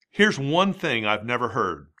Here's one thing I've never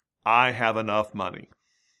heard. I have enough money.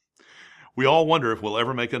 We all wonder if we'll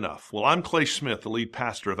ever make enough. Well, I'm Clay Smith, the lead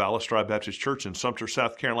pastor of Alice Drive Baptist Church in Sumter,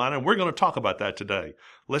 South Carolina, and we're going to talk about that today.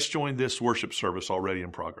 Let's join this worship service already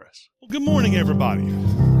in progress. Well, good morning, everybody.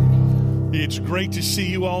 It's great to see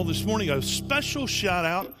you all this morning. A special shout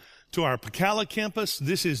out to our Pacala campus.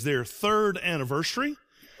 This is their 3rd anniversary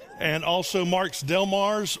and also marks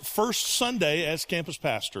Delmar's first Sunday as campus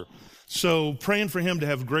pastor. So praying for him to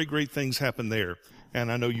have great things happen there.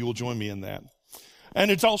 And I know you will join me in that.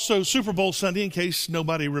 And it's also Super Bowl Sunday, in case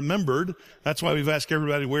nobody remembered. That's why we've asked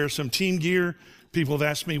everybody to wear some team gear. People have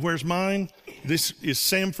asked me, where's mine? This is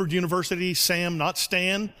Samford University, Sam, not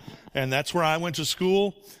Stan. And that's where I went to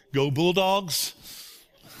school. Go Bulldogs.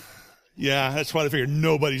 Yeah, that's what I figured.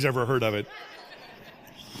 Nobody's ever heard of it.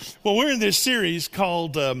 Well, we're in this series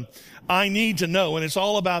called I Need to Know, and it's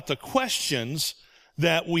all about the questions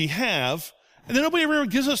that we have and then nobody ever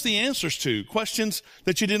gives us the answers to, questions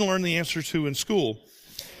that you didn't learn the answers to in school.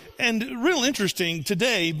 And real interesting,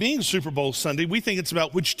 today, being Super Bowl Sunday, we think it's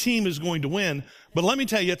about which team is going to win. But let me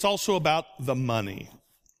tell you, it's also about the money.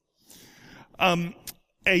 A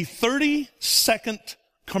 30-second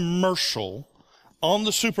commercial on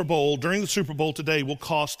the Super Bowl, during the Super Bowl today, will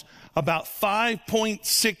cost about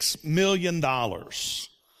 $5.6 million.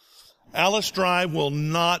 Alice Drive will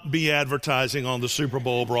not be advertising on the Super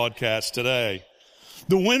Bowl broadcast today.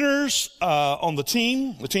 The winners on the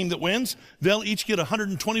team that wins, they'll each get a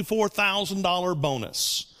 $124,000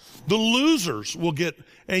 bonus. The losers will get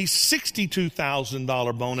a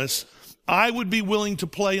 $62,000 bonus. I would be willing to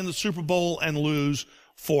play in the Super Bowl and lose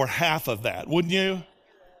for half of that, wouldn't you?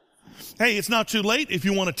 Hey, it's not too late if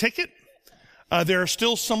you want a ticket. There are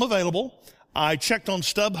still some available. I checked on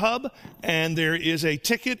StubHub, and there is a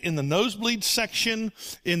ticket in the nosebleed section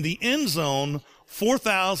in the end zone,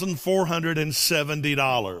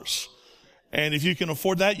 $4,470. And if you can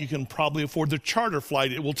afford that, you can probably afford the charter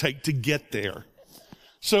flight it will take to get there.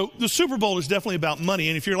 So the Super Bowl is definitely about money,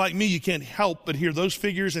 and if you're like me, you can't help but hear those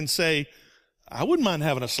figures and say, I wouldn't mind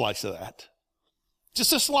having a slice of that.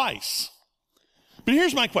 Just a slice. But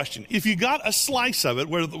here's my question. If you got a slice of it,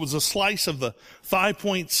 whether it was a slice of the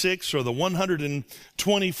 5.6 or the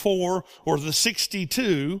 124 or the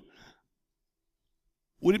 62,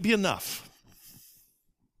 would it be enough?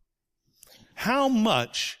 How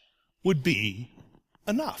much would be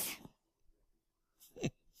enough?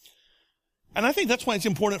 And I think that's why it's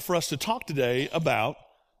important for us to talk today about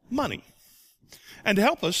money. And to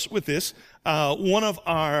help us with this, one of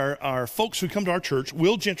our folks who come to our church,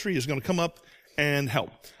 Will Gentry, is going to come up and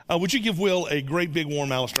help. Would you give Will a great big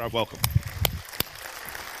warm Alice Drive welcome?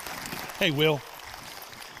 Hey, Will.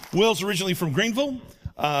 Will's originally from Greenville,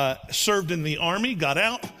 served in the Army, got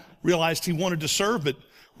out, realized he wanted to serve, but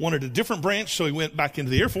wanted a different branch, so he went back into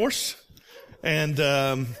the Air Force. And,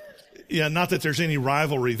 not that there's any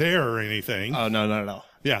rivalry there or anything. Oh, no, not at all.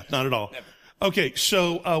 Yeah, not at all. Never. Okay,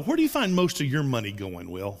 so where do you find most of your money going,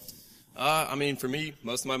 Will? For me,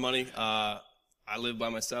 most of my money, I live by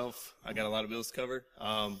myself. I got a lot of bills to cover.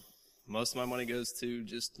 Most of my money goes to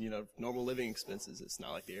just, normal living expenses. It's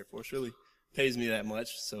not like the Air Force really pays me that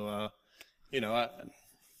much. So, I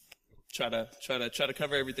try to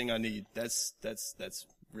cover everything I need. That's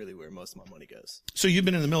really where most of my money goes. So you've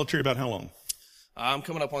been in the military about how long? I'm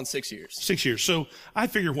coming up on 6 years. 6 years. So I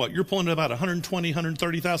figure you're pulling in about $120,000,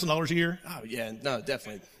 $130,000 a year? Oh, yeah. No,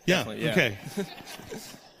 definitely. Yeah. Okay.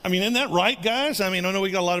 Isn't that right, guys? I know we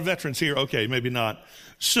got a lot of veterans here. Okay, maybe not.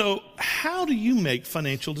 So how do you make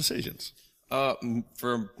financial decisions?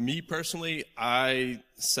 For me personally, I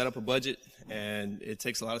set up a budget, and it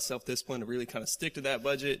takes a lot of self-discipline to really kind of stick to that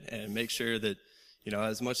budget and make sure that,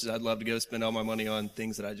 as much as I'd love to go spend all my money on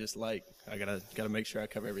things that I just like, I gotta make sure I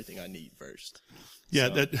cover everything I need first. Yeah,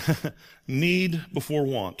 so, that need before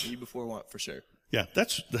want. Need before want, for sure. Yeah,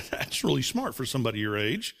 that's really smart for somebody your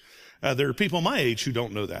age. There are people my age who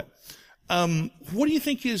don't know that. What do you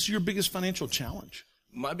think is your biggest financial challenge?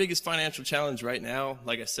 My biggest financial challenge right now,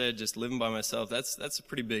 like I said, just living by myself, that's a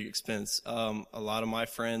pretty big expense. A lot of my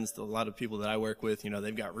friends, a lot of people that I work with,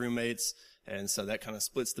 they've got roommates, and so that kind of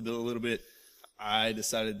splits the bill a little bit. I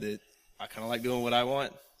decided that I kind of like doing what I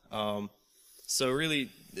want. So really,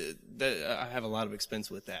 I have a lot of expense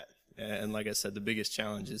with that. And like I said, the biggest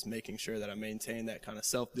challenge is making sure that I maintain that kind of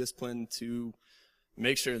self-discipline to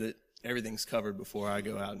make sure that everything's covered before I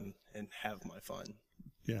go out and have my fun.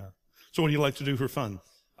 Yeah. So what do you like to do for fun?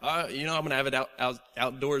 I'm an avid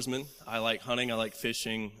outdoorsman. I like hunting. I like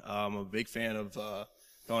fishing. I'm a big fan of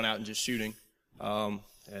going out and just shooting.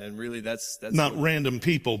 And really, that's not random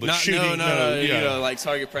people, but shooting. No, yeah. like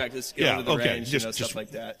target practice, going to the range, stuff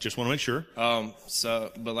like that. Just want to make sure.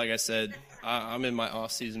 But like I said, I'm in my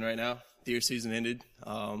off season right now. Deer season ended,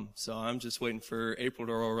 so I'm just waiting for April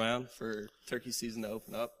to roll around for turkey season to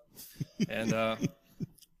open up, and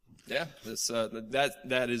that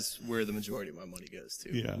is where the majority of my money goes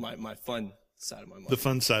to. Yeah. My fun side of my money. The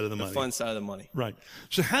fun side of the money. The fun side of the money. Right.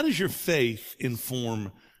 So how does your faith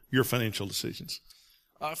inform your financial decisions?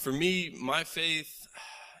 For me, my faith,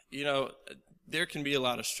 there can be a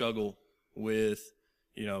lot of struggle with,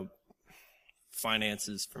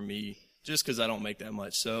 finances for me, just because I don't make that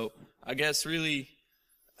much. So I guess really,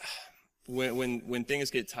 when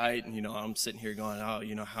things get tight, and I'm sitting here going, how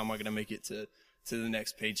am I going to make it to the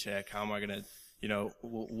next paycheck? How am I going to,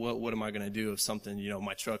 what am I going to do if something,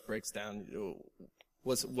 my truck breaks down?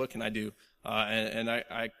 What can I do? And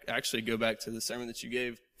I actually go back to the sermon that you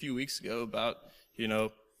gave a few weeks ago about,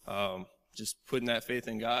 just putting that faith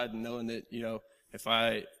in God and knowing that, if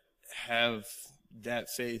I have that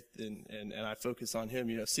faith and I focus on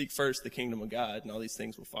Him, seek first the kingdom of God and all these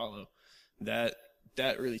things will follow. That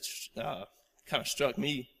really kind of struck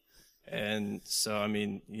me. And so, I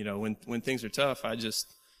mean, when things are tough, I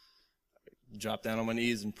just drop down on my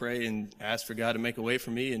knees and pray and ask for God to make a way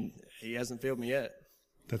for me, and He hasn't failed me yet.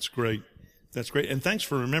 That's great. That's great. And thanks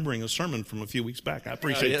for remembering a sermon from a few weeks back. I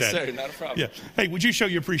appreciate that. Yes, sir. Not a problem. Yeah. Hey, would you show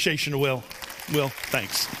your appreciation to Will? Will,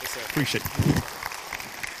 thanks. Yes, sir. Appreciate it.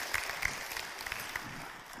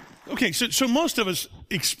 Okay, so most of us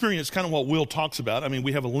experience kind of what Will talks about. I mean,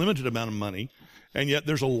 we have a limited amount of money, and yet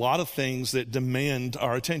there's a lot of things that demand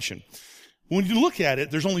our attention. When you look at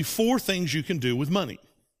it, there's only 4 things you can do with money.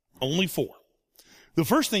 Only 4. The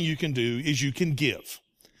first thing you can do is you can give.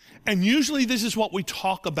 And usually this is what we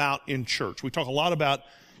talk about in church. We talk a lot about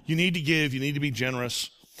you need to give, you need to be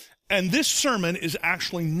generous. And this sermon is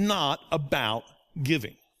actually not about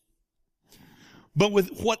giving. But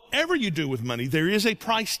with whatever you do with money, there is a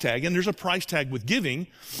price tag, and there's a price tag with giving.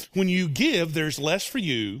 When you give, there's less for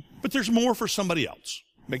you, but there's more for somebody else.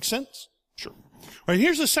 Make sense? Sure. All right,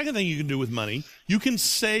 here's the second thing you can do with money. You can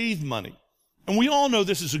save money. And we all know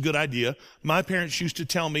this is a good idea. My parents used to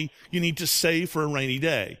tell me you need to save for a rainy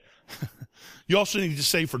day. You also need to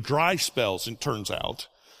save for dry spells, it turns out.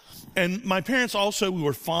 And my parents also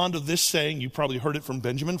were fond of this saying. You probably heard it from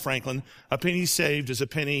Benjamin Franklin. A penny saved is a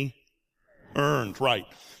penny earned, right?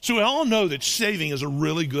 So we all know that saving is a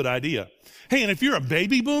really good idea. Hey, and if you're a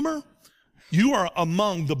baby boomer, you are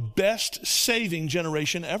among the best saving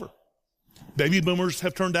generation ever. Baby boomers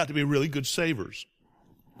have turned out to be really good savers.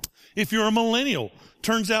 If you're a millennial,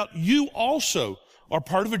 turns out you also are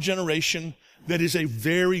part of a generation that is a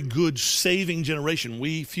very good saving generation.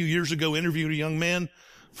 We, a few years ago, interviewed a young man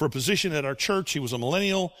for a position at our church. He was a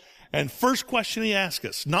millennial. And first question he asked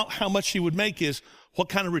us, not how much he would make, is, what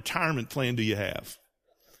kind of retirement plan do you have?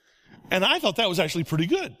 And I thought that was actually pretty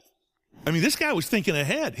good. I mean, this guy was thinking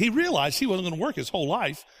ahead. He realized he wasn't going to work his whole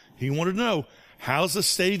life. He wanted to know, how's the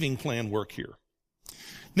saving plan work here?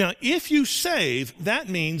 Now, if you save, that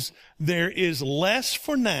means there is less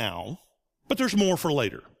for now, but there's more for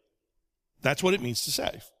later. That's what it means to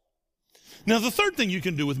save. Now, the third thing you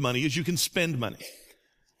can do with money is you can spend money.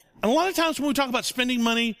 And a lot of times when we talk about spending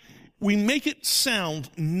money, we make it sound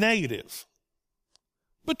negative.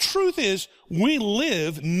 But truth is, we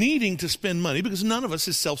live needing to spend money because none of us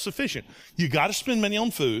is self-sufficient. You got to spend money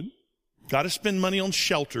on food, got to spend money on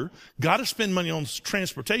shelter, got to spend money on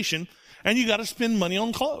transportation, and you got to spend money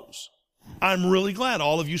on clothes. I'm really glad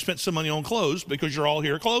all of you spent some money on clothes because you're all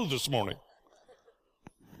here clothed this morning.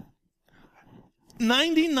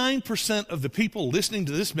 99% of the people listening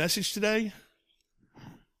to this message today,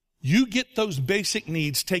 you get those basic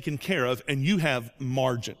needs taken care of and you have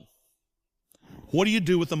margin. What do you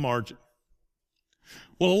do with the margin?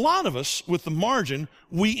 Well, a lot of us, with the margin,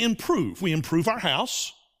 we improve. We improve our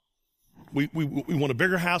house. We want a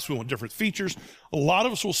bigger house. We want different features. A lot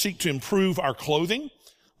of us will seek to improve our clothing.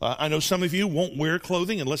 I know some of you won't wear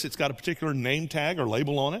clothing unless it's got a particular name tag or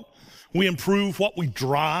label on it. We improve what we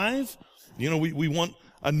drive. We want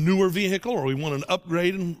a newer vehicle, or we want an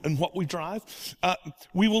upgrade in what we drive.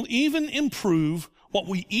 We will even improve what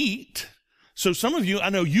we eat. So some of you, I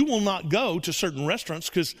know you will not go to certain restaurants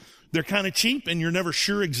because they're kind of cheap and you're never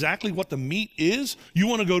sure exactly what the meat is. You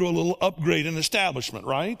want to go to a little upgrade in establishment,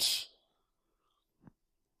 right?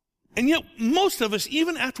 And yet most of us,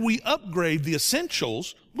 even after we upgrade the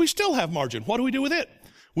essentials, we still have margin. What do we do with it?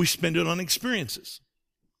 We spend it on experiences.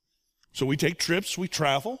 So we take trips, we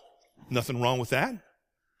travel. Nothing wrong with that.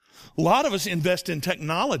 A lot of us invest in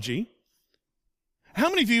technology. How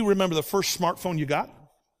many of you remember the first smartphone you got?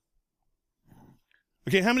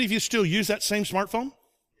 Okay, how many of you still use that same smartphone?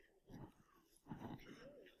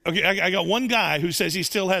 Okay, I got one guy who says he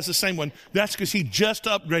still has the same one. That's because he just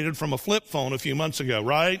upgraded from a flip phone a few months ago,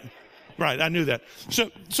 right? Right, I knew that.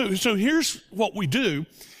 So here's what we do.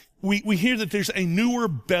 We hear that there's a newer,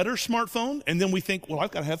 better smartphone, and then we think, well,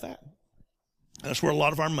 I've got to have that. That's where a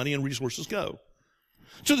lot of our money and resources go.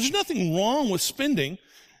 So there's nothing wrong with spending,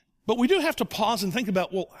 but we do have to pause and think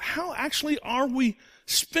about, well, how actually are we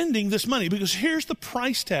spending this money? Because here's the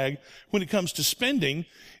price tag when it comes to spending.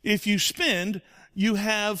 If you spend, you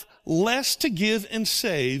have less to give and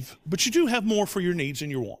save, but you do have more for your needs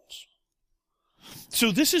and your wants.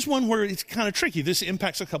 So this is one where it's kind of tricky. This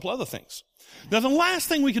impacts a couple other things. Now, the last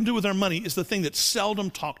thing we can do with our money is the thing that's seldom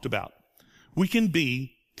talked about. We can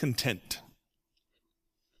be content.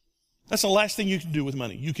 That's the last thing you can do with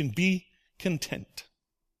money. You can be content.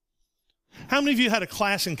 How many of you had a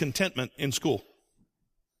class in contentment in school?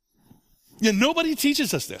 Yeah, nobody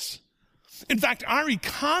teaches us this. In fact, our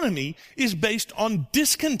economy is based on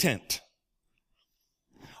discontent.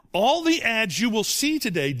 All the ads you will see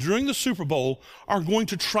today during the Super Bowl are going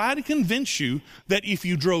to try to convince you that if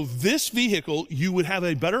you drove this vehicle, you would have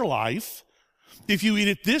a better life. If you eat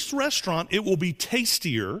at this restaurant, it will be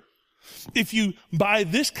tastier. If you buy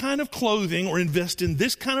this kind of clothing or invest in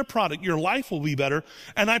this kind of product, your life will be better.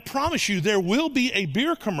 And I promise you, there will be a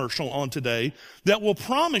beer commercial on today that will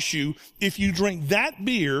promise you if you drink that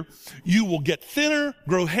beer, you will get thinner,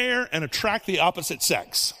 grow hair, and attract the opposite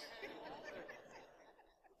sex.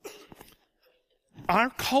 Our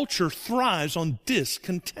culture thrives on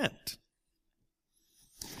discontent.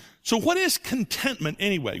 So what is contentment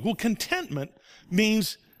anyway? Well, contentment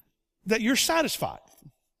means that you're satisfied.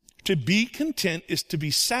 To be content is to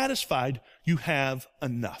be satisfied you have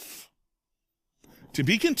enough. To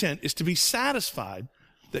be content is to be satisfied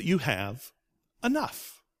that you have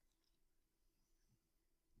enough.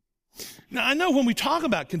 Now, I know when we talk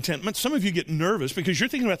about contentment, some of you get nervous because you're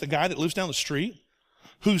thinking about the guy that lives down the street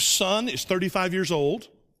whose son is 35 years old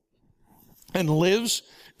and lives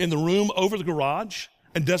in the room over the garage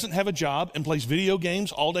and doesn't have a job and plays video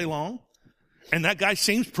games all day long. And that guy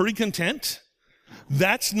seems pretty content.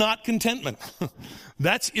 That's not contentment.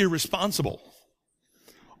 That's irresponsible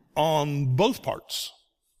on both parts.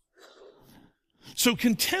 So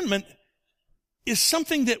contentment is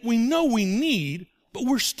something that we know we need, but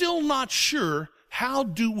we're still not sure how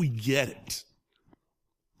do we get it.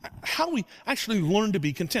 How do we actually learn to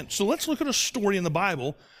be content? So let's look at a story in the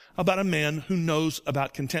Bible about a man who knows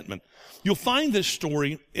about contentment. You'll find this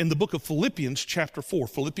story in the book of Philippians chapter 4.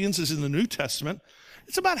 Philippians is in the New Testament.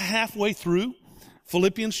 It's about halfway through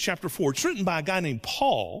Philippians chapter 4. It's written by a guy named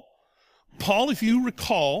Paul. Paul, if you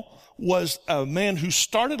recall, was a man who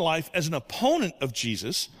started life as an opponent of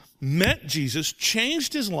Jesus, met Jesus,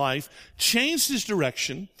 changed his life, changed his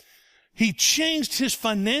direction. He changed his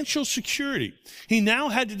financial security. He now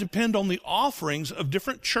had to depend on the offerings of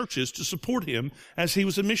different churches to support him as he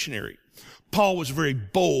was a missionary. Paul was very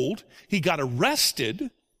bold. He got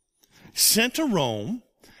arrested, sent to Rome,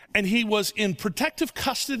 and he was in protective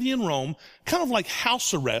custody in Rome, kind of like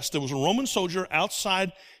house arrest. There was a Roman soldier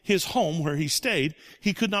outside his home where he stayed.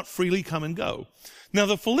 He could not freely come and go. Now,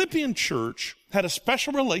 the Philippian church had a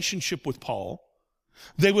special relationship with Paul.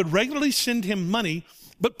 They would regularly send him money,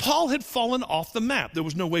 but Paul had fallen off the map. There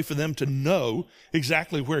was no way for them to know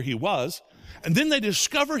exactly where he was. And then they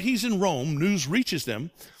discover he's in Rome. News reaches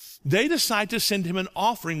them. They decide to send him an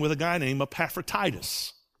offering with a guy named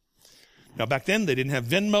Epaphroditus. Now, back then, they didn't have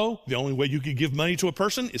Venmo. The only way you could give money to a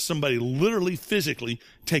person is somebody literally, physically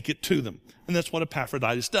take it to them. And that's what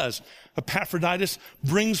Epaphroditus does. Epaphroditus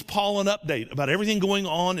brings Paul an update about everything going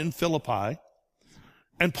on in Philippi.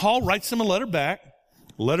 And Paul writes him a letter back,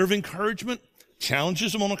 a letter of encouragement,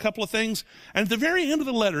 challenges him on a couple of things. And at the very end of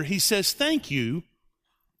the letter, he says, thank you,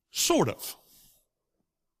 sort of.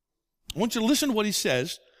 I want you to listen to what he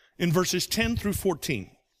says in verses 10 through 14.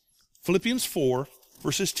 Philippians 4,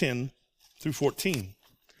 verses 10 through 14.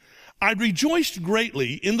 I rejoiced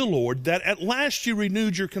greatly in the Lord that at last you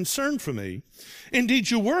renewed your concern for me. Indeed,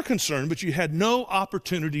 you were concerned, but you had no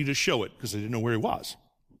opportunity to show it because they didn't know where he was.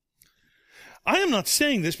 I am not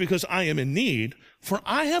saying this because I am in need, for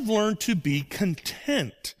I have learned to be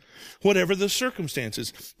content, whatever the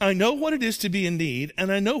circumstances. I know what it is to be in need,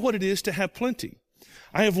 and I know what it is to have plenty.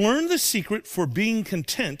 I have learned the secret for being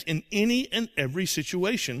content in any and every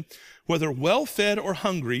situation, whether well-fed or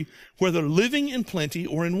hungry, whether living in plenty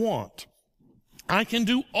or in want. I can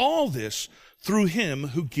do all this through him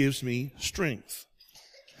who gives me strength.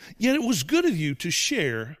 Yet it was good of you to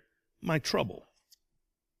share my trouble.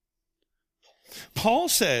 Paul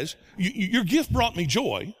says, your gift brought me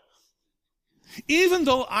joy. Even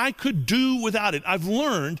though I could do without it, I've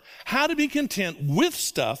learned how to be content with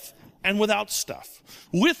stuff and without stuff,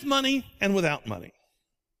 with money and without money.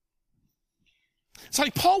 It's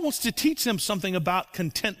like Paul wants to teach them something about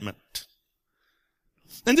contentment.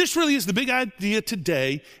 And this really is the big idea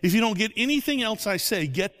today. If you don't get anything else I say,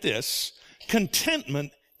 get this.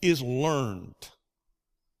 Contentment is learned.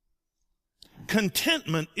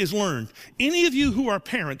 Contentment is learned. Any of you who are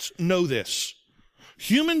parents know this.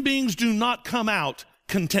 Human beings do not come out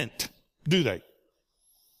content, do they?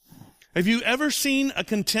 Have you ever seen a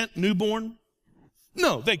content newborn?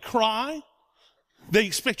 No, they cry. They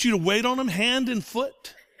expect you to wait on them hand and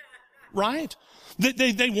foot, right?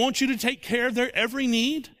 They want you to take care of their every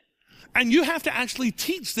need. And you have to actually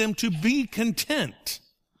teach them to be content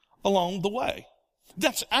along the way.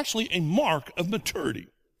 That's actually a mark of maturity.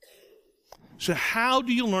 So how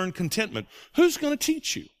do you learn contentment? Who's going to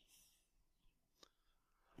teach you?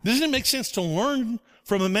 Doesn't it make sense to learn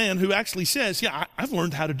from a man who actually says, yeah, I've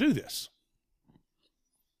learned how to do this?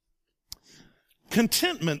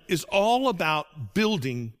 Contentment is all about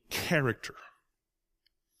building character.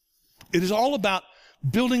 It is all about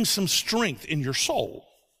building some strength in your soul.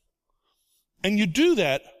 And you do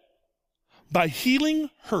that by healing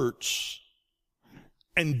hurts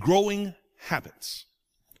and growing habits.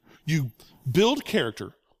 You build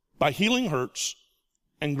character by healing hurts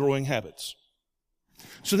and growing habits.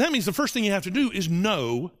 So that means the first thing you have to do is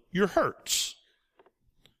know your hurts.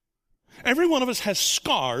 Every one of us has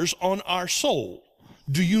scars on our soul.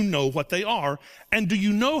 Do you know what they are? And do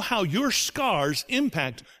you know how your scars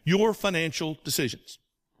impact your financial decisions?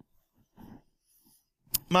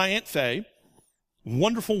 My Aunt Faye,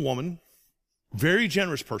 wonderful woman, very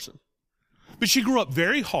generous person, but she grew up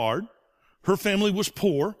very hard. Her family was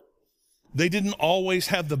poor. They didn't always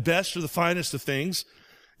have the best or the finest of things.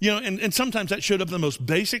 You know, and sometimes that showed up in the most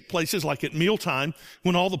basic places, like at mealtime,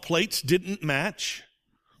 when all the plates didn't match.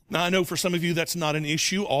 Now, I know for some of you that's not an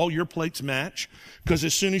issue. All your plates match, because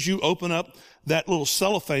as soon as you open up that little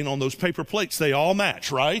cellophane on those paper plates, they all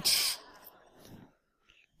match, right?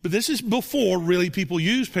 But this is before really people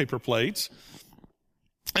use paper plates.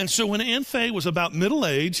 And so when Aunt Faye was about middle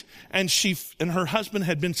age and she and her husband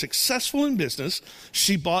had been successful in business,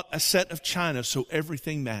 she bought a set of china so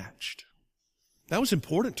everything matched. That was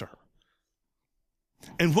important to her.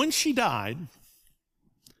 And when she died,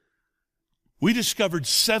 we discovered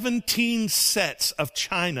 17 sets of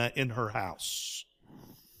china in her house.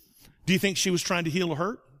 Do you think she was trying to heal a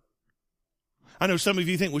hurt? I know some of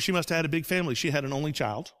you think, well, she must have had a big family. She had an only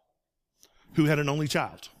child who had an only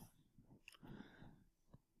child.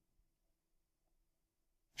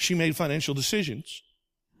 She made financial decisions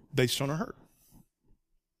based on her hurt.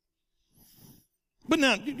 But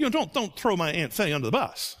now, you know, don't throw my Aunt Faye under the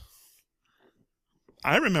bus.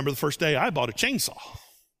 I remember the first day I bought a chainsaw.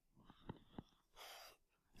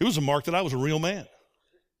 It was a mark that I was a real man.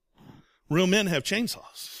 Real men have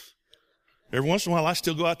chainsaws. Every once in a while, I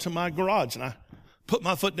still go out to my garage and I put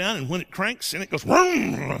my foot down, and when it cranks and it goes,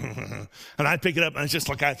 and I pick it up and it's just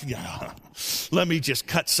like, let me just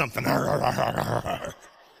cut something.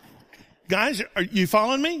 Guys, are you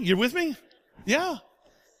following me? You're with me? Yeah.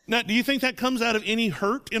 Now, do you think that comes out of any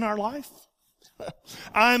hurt in our life?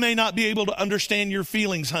 I may not be able to understand your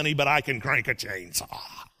feelings, honey, but I can crank a chainsaw.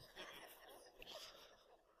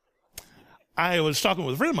 I was talking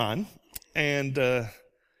with a friend of mine, and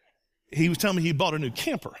he was telling me he bought a new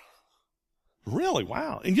camper. Really?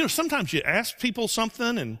 Wow. And you know, sometimes you ask people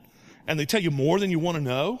something and they tell you more than you want to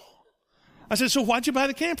know. I said, so why'd you buy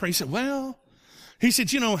the camper? He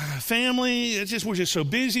said, you know, family, we're just so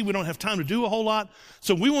busy. We don't have time to do a whole lot.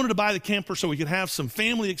 So we wanted to buy the camper so we could have some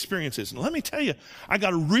family experiences. And let me tell you, I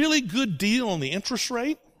got a really good deal on the interest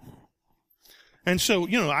rate. And so,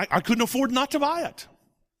 you know, I couldn't afford not to buy it.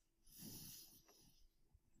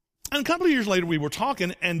 And a couple of years later, we were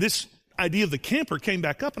talking, and this idea of the camper came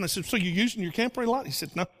back up. And I said, so you're using your camper a lot? He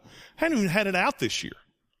said, no, I hadn't even had it out this year.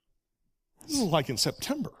 This is like in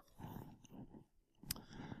September.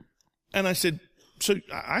 And I said, so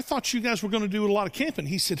I thought you guys were going to do a lot of camping.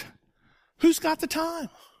 He said, who's got the time?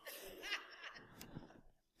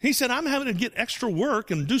 He said, I'm having to get extra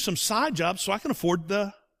work and do some side jobs so I can afford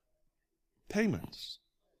the payments.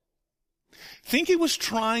 Think he was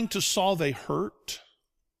trying to solve a hurt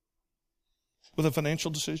with a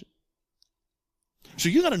financial decision? So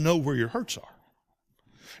you got to know where your hurts are.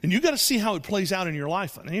 And you got to see how it plays out in your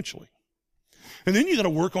life financially. And then you got to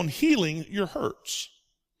work on healing your hurts.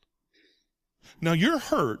 Now, your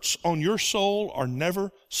hurts on your soul are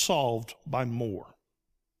never solved by more.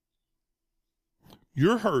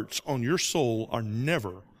 Your hurts on your soul are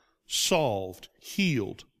never solved,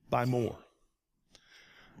 healed by more.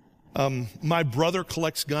 My brother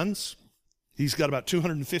collects guns. He's got about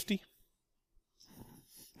 250.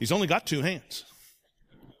 He's only got 2 hands.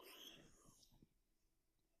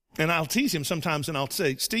 And I'll tease him sometimes and I'll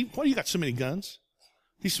say, Steve, why do you got so many guns?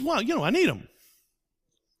 He says, well, I need them.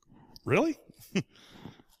 Really?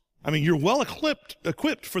 I mean, you're well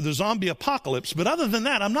equipped for the zombie apocalypse, but other than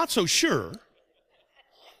that, I'm not so sure.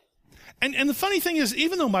 And the funny thing is,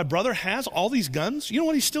 even though my brother has all these guns, you know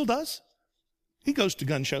what he still does? He goes to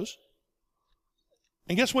gun shows.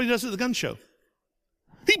 And guess what he does at the gun show?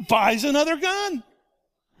 He buys another gun.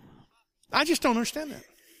 I just don't understand that.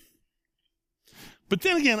 But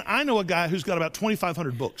then again, I know a guy who's got about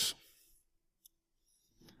 2,500 books.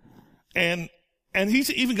 And he's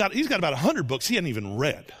got about 100 books he hadn't even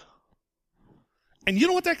read. And you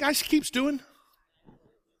know what that guy keeps doing?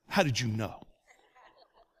 How did you know?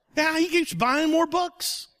 Yeah, he keeps buying more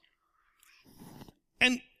books.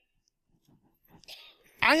 And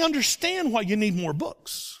I understand why you need more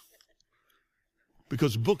books.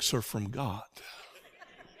 Because books are from God.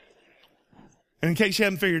 And in case you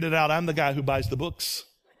haven't figured it out, I'm the guy who buys the books.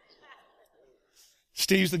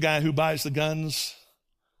 Steve's the guy who buys the guns.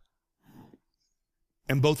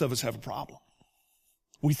 And both of us have a problem.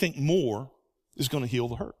 We think more is going to heal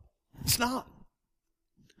the hurt. It's not.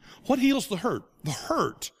 What heals the hurt? The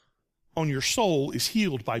hurt on your soul is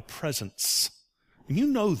healed by presence. And you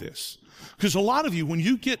know this. Because a lot of you, when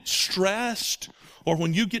you get stressed or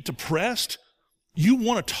when you get depressed, you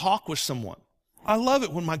want to talk with someone. I love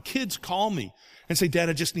it when my kids call me and say, Dad,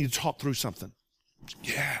 I just need to talk through something.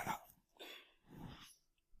 Yeah.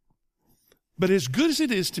 But as good as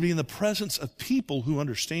it is to be in the presence of people who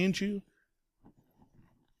understand you,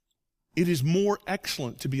 it is more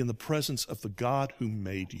excellent to be in the presence of the God who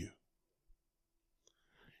made you.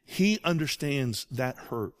 He understands that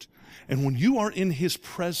hurt. And when you are in His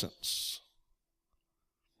presence,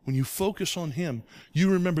 when you focus on Him,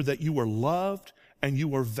 you remember that you are loved and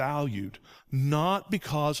you are valued, not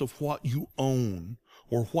because of what you own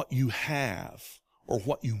or what you have or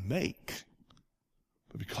what you make,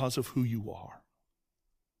 but because of who you are.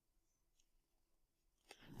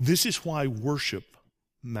 This is why worship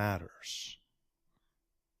matters.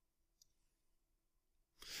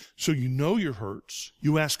 So you know your hurts,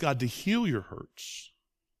 you ask God to heal your hurts,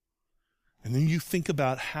 and then you think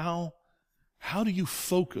about how do you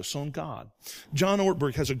focus on God? John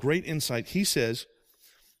Ortberg has a great insight. He says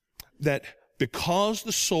that because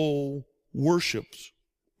the soul worships,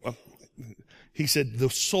 he said the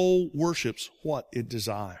soul worships what it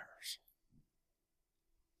desires.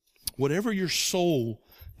 Whatever your soul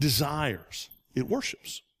desires, it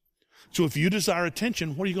worships. So if you desire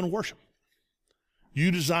attention, what are you going to worship? You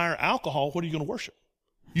desire alcohol, what are you going to worship?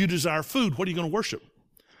 You desire food, what are you going to worship?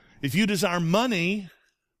 If you desire money,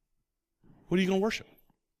 what are you going to worship?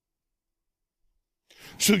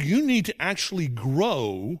 So you need to actually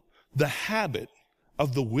grow the habit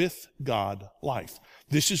of the with God life.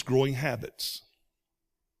 This is growing habits.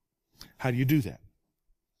 How do you do that?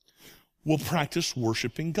 Well, practice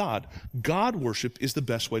worshiping God. God worship is the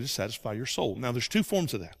best way to satisfy your soul. Now, there's 2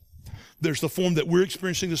 forms of that. There's the form that we're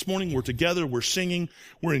experiencing this morning. We're together, we're singing,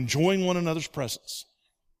 we're enjoying one another's presence.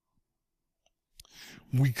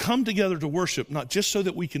 We come together to worship not just so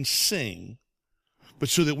that we can sing, but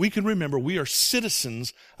so that we can remember we are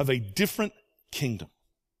citizens of a different kingdom.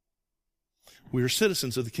 We are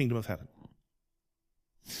citizens of the kingdom of heaven.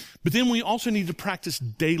 But then we also need to practice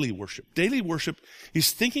daily worship. Daily worship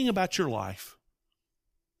is thinking about your life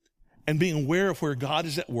and being aware of where God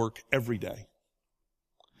is at work every day.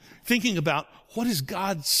 Thinking about what is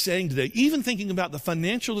God saying today, even thinking about the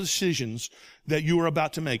financial decisions that you are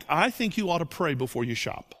about to make. I think you ought to pray before you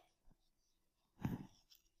shop.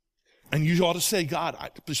 And you ought to say, God,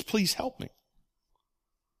 please help me.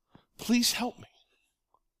 Please help me.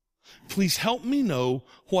 Please help me know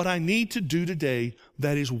what I need to do today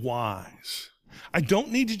that is wise. I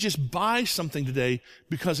don't need to just buy something today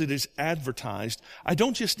because it is advertised. I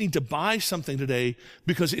don't just need to buy something today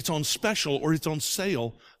because it's on special or it's on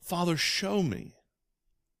sale. Father, show me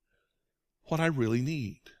what I really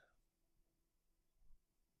need.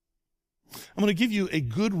 I'm going to give you a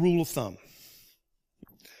good rule of thumb.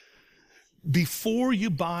 Before you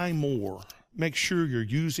buy more, make sure you're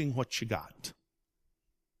using what you got.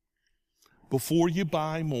 Before you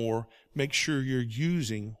buy more, make sure you're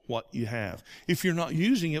using what you have. If you're not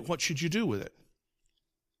using it, what should you do with it?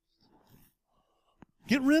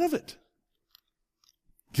 Get rid of it.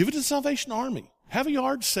 Give it to the Salvation Army. Have a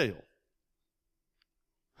yard sale.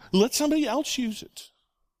 Let somebody else use it.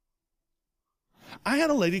 I had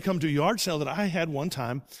a lady come to a yard sale that I had one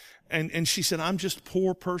time, and she said, I'm just a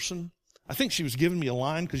poor person. I think she was giving me a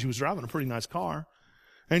line because she was driving a pretty nice car.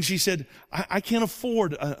 And she said, I can't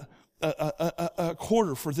afford a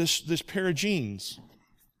quarter for this pair of jeans.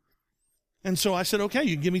 And so I said, okay,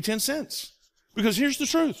 you can give me 10 cents. Because here's the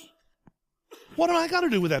truth. What am I got to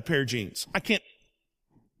do with that pair of jeans? I can't,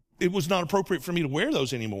 it was not appropriate for me to wear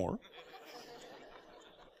those anymore.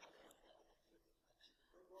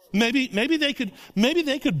 Maybe they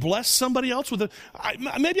could bless somebody else with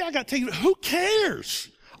maybe I got taken. Who cares?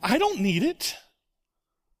 I don't need it.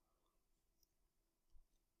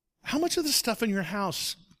 How much of the stuff in your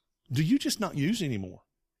house do you just not use anymore?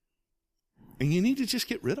 And you need to just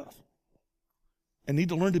get rid of. And need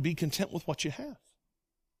to learn to be content with what you have.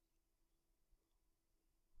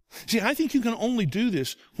 See, I think you can only do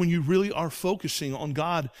this when you really are focusing on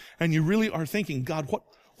God and you really are thinking, God,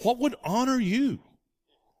 what would honor you?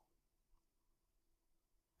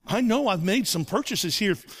 I know I've made some purchases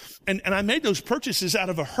here, and I made those purchases out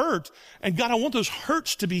of a hurt, and God, I want those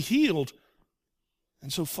hurts to be healed.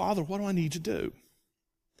 And so, Father, what do I need to do?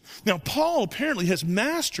 Now, Paul apparently has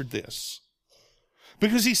mastered this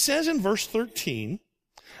because he says in verse 13,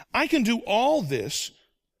 I can do all this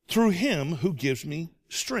through him who gives me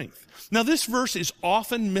strength. Now, this verse is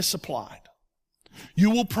often misapplied. You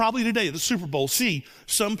will probably today at the Super Bowl see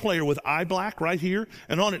some player with eye black right here,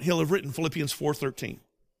 and on it he'll have written Philippians 4:13.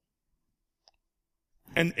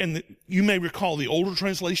 And you may recall the older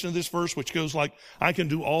translation of this verse, which goes like, I can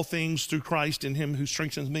do all things through Christ in him who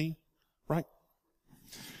strengthens me, right?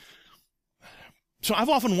 So I've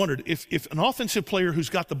often wondered if an offensive player who's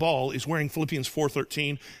got the ball is wearing Philippians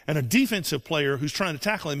 4:13 and a defensive player who's trying to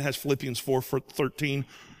tackle him has Philippians 4:13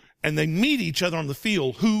 and they meet each other on the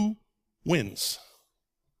field, who wins?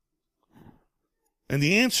 And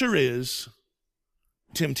the answer is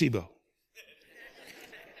Tim Tebow.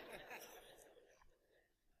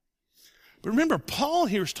 But remember, Paul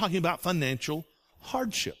here is talking about financial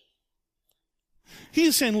hardship. He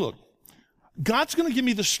is saying, look, God's going to give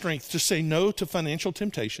me the strength to say no to financial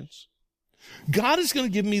temptations. God is going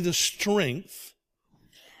to give me the strength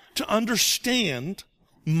to understand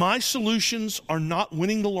my solutions are not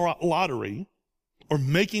winning the lottery or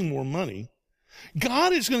making more money.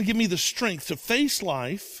 God is going to give me the strength to face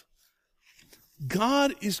life.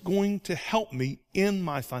 God is going to help me in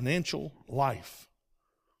my financial life.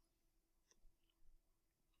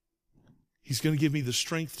 He's going to give me the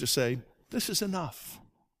strength to say, this is enough.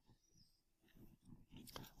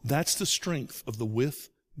 That's the strength of the with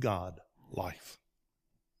God life.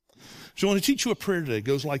 So I want to teach you a prayer today. It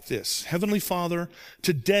goes like this. Heavenly Father,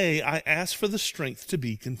 today I ask for the strength to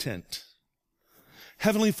be content.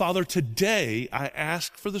 Heavenly Father, today I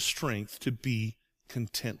ask for the strength to be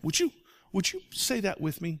content. Would you say that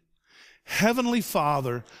with me? Heavenly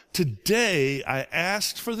Father, today I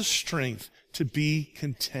ask for the strength to be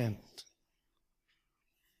content.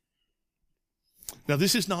 Now,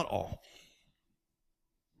 this is not all.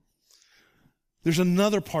 There's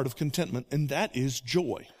another part of contentment, and that is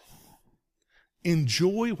joy.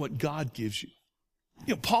 Enjoy what God gives you.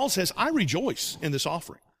 You know, Paul says, I rejoice in this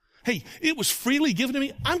offering. Hey, it was freely given to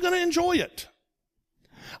me. I'm going to enjoy it.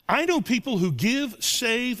 I know people who give,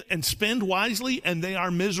 save, and spend wisely, and they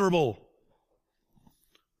are miserable.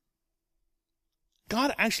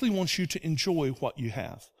 God actually wants you to enjoy what you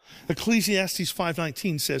have. Ecclesiastes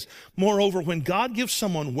 5:19 says, moreover, when God gives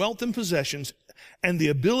someone wealth and possessions and the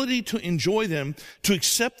ability to enjoy them, to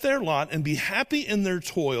accept their lot and be happy in their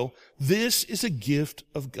toil, this is a gift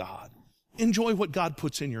of God. Enjoy what God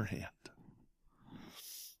puts in your hand.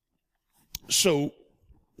 So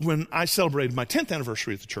when I celebrated my 10th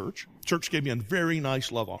anniversary at the church gave me a very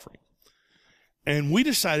nice love offering. And we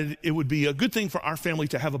decided it would be a good thing for our family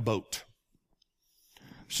to have a boat.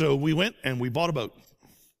 So we went and we bought a boat.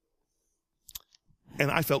 And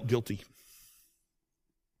I felt guilty.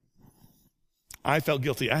 I felt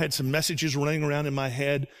guilty. I had some messages running around in my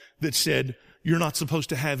head that said, you're not supposed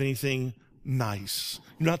to have anything nice.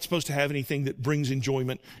 You're not supposed to have anything that brings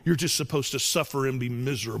enjoyment. You're just supposed to suffer and be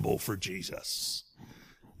miserable for Jesus.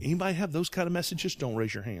 Anybody have those kind of messages? Don't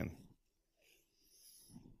raise your hand.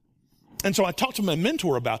 And so I talked to my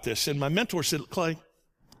mentor about this, and my mentor said, Clay,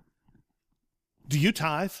 do you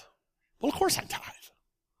tithe? Well, of course I tithe.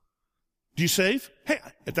 Do you save? Hey,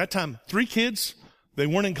 at that time, 3 kids, they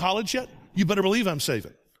weren't in college yet. You better believe I'm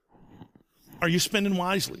saving. Are you spending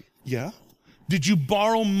wisely? Yeah. Did you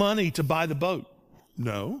borrow money to buy the boat?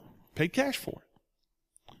 No. Paid cash for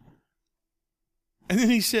it. And then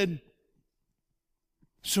he said,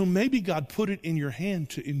 so maybe God put it in your hand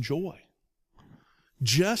to enjoy.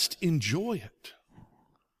 Just enjoy it.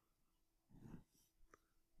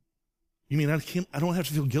 You mean I don't have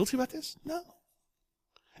to feel guilty about this? No.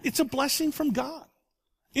 It's a blessing from God.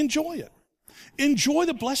 Enjoy it. Enjoy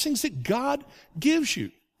the blessings that God gives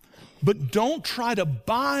you. But don't try to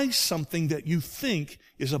buy something that you think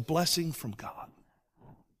is a blessing from God.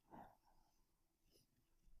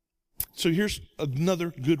 So here's another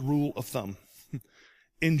good rule of thumb.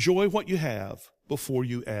 Enjoy what you have before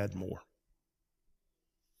you add more.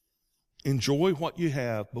 Enjoy what you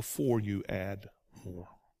have before you add more.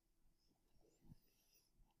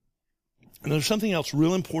 And there's something else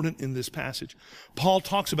real important in this passage. Paul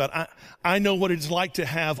talks about, I know what it's like to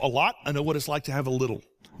have a lot. I know what it's like to have a little.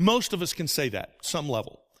 Most of us can say that, some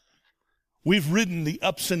level. We've ridden the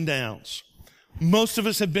ups and downs. Most of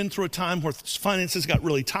us have been through a time where finances got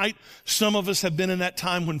really tight. Some of us have been in that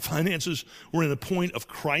time when finances were in a point of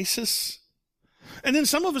crisis. And then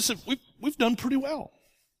some of us, we've done pretty well.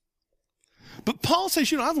 But Paul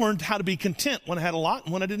says, I've learned how to be content when I had a lot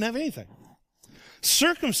and when I didn't have anything.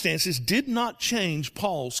 Circumstances did not change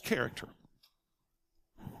Paul's character.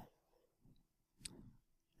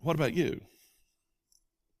 What about you?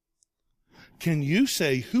 Can you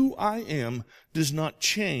say who I am does not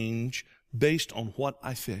change based on what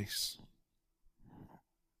I face?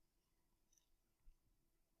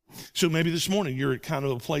 So maybe this morning you're at kind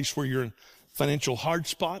of a place where you're in financial hard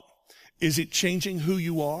spot. Is it changing who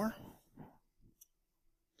you are?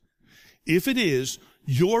 If it is,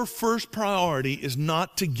 your first priority is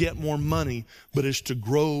not to get more money, but is to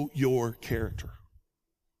grow your character.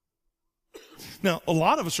 Now, a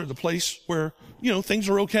lot of us are at the place where, things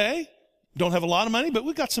are okay. Don't have a lot of money, but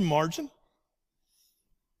we've got some margin.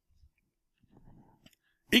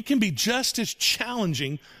 It can be just as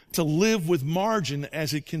challenging to live with margin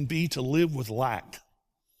as it can be to live with lack.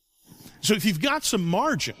 So if you've got some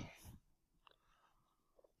margin,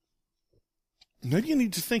 maybe you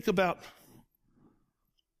need to think about,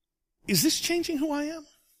 is this changing who I am?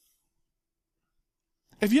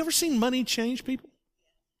 Have you ever seen money change people?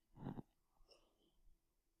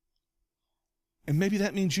 And maybe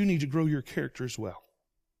that means you need to grow your character as well.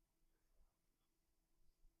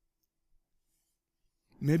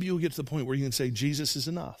 Maybe you'll get to the point where you can say, Jesus is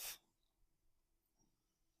enough.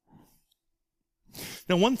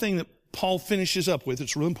 Now, one thing that Paul finishes up with,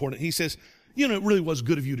 it's real important. He says, it really was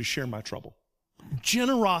good of you to share my trouble.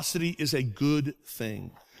 Generosity is a good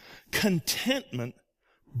thing. Contentment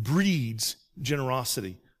breeds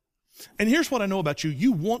generosity. And here's what I know about you.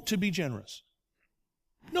 You want to be generous.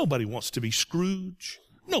 Nobody wants to be Scrooge.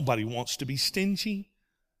 Nobody wants to be stingy.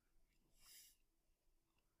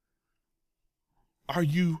 Are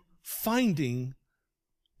you finding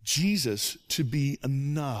Jesus to be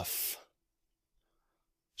enough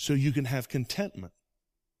so you can have contentment,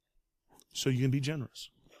 so you can be generous?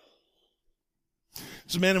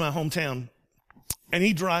 There's a man in my hometown, and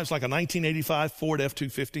he drives like a 1985 Ford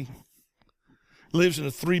F-250. Lives in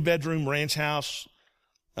a 3-bedroom ranch house.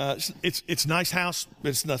 It's a nice house, but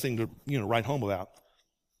it's nothing to write home about.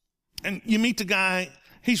 And you meet the guy.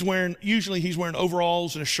 Usually he's wearing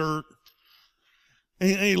overalls and a shirt,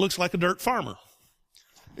 and he looks like a dirt farmer.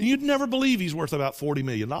 And you'd never believe he's worth about $40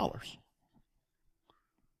 million.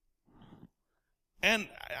 And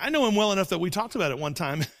I know him well enough that we talked about it one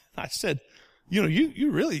time. I said,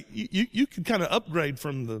 you could kind of upgrade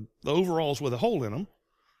from the overalls with a hole in them,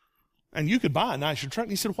 and you could buy a nicer truck.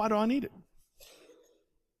 And he said, why do I need it?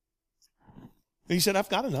 And he said, I've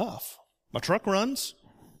got enough. My truck runs.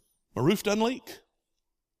 My roof doesn't leak.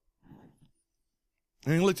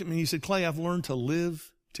 And he looked at me and he said, Clay, I've learned to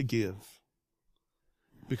live to give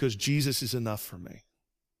because Jesus is enough for me.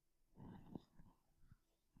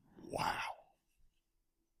 Wow.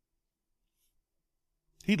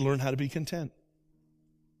 He'd learned how to be content.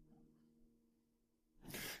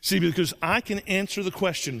 See, because I can answer the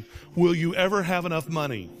question, will you ever have enough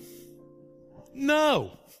money?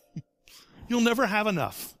 No. You'll never have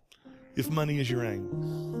enough if money is your aim.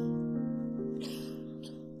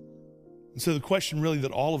 And so the question really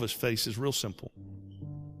that all of us face is real simple.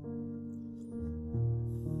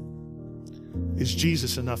 Is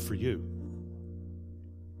Jesus enough for you?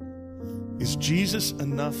 Is Jesus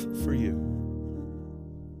enough for you?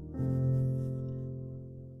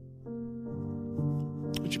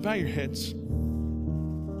 Would you bow your heads?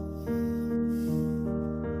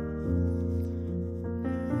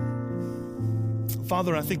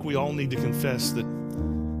 Father, I think we all need to confess that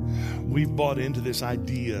we've bought into this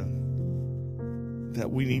idea that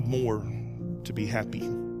we need more to be happy.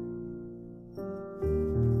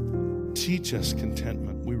 Teach us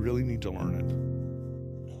contentment. We really need to learn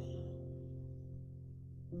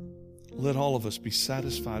it. Let all of us be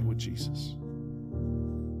satisfied with Jesus,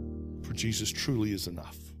 for Jesus truly is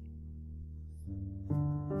enough.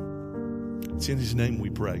 It's in his name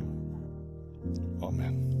we pray.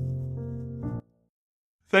 Amen.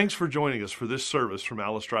 Thanks for joining us for this service from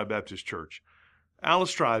Alice Drive Baptist Church.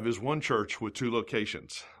 Alice Drive is one church with two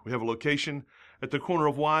locations. We have a location at the corner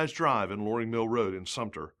of Wise Drive and Loring Mill Road in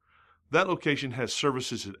Sumter. That location has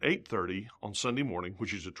services at 8:30 on Sunday morning,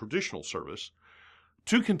 which is a traditional service,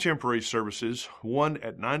 two contemporary services, one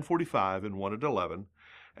at 9:45 and one at 11,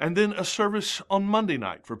 and then a service on Monday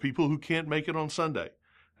night for people who can't make it on Sunday,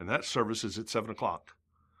 and that service is at 7 o'clock.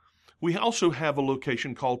 We also have a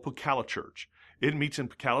location called Pocalla Church. It meets in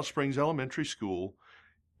Pocalla Springs Elementary School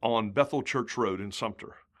on Bethel Church Road in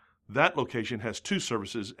Sumter. That location has two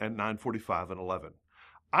services at 9:45 and 11.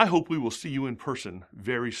 I hope we will see you in person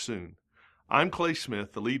very soon. I'm Clay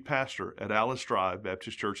Smith, the lead pastor at Alice Drive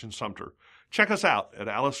Baptist Church in Sumter. Check us out at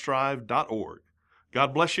alicedrive.org.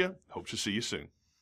 God bless you. Hope to see you soon.